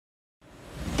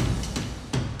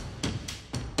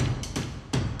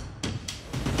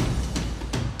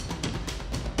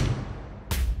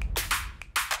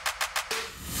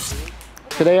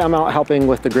Today I'm out helping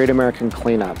with the Great American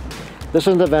Cleanup. This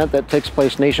is an event that takes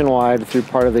place nationwide through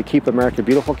part of the Keep America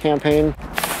Beautiful campaign.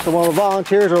 So while the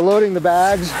volunteers are loading the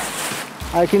bags,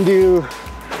 I can do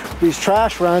these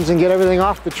trash runs and get everything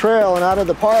off the trail and out of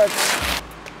the parks.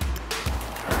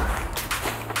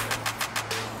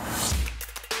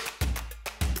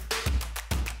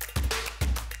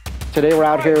 Today we're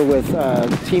out here with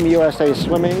Team USA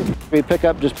Swimming. We pick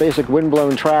up just basic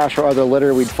windblown trash or other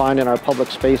litter we'd find in our public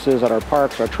spaces, at our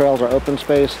parks, our trails, our open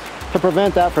space, to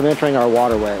prevent that from entering our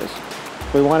waterways.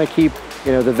 We want to keep,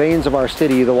 the veins of our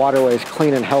city, the waterways,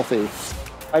 clean and healthy.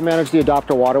 I manage the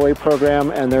Adopt a Waterway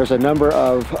program, and there's a number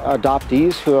of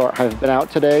adoptees who have been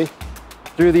out today.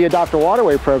 Through the Adopt a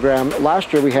Waterway program,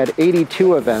 last year we had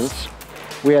 82 events.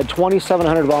 We had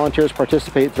 2,700 volunteers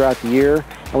participate throughout the year,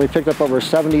 and we picked up over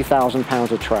 70,000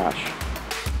 pounds of trash.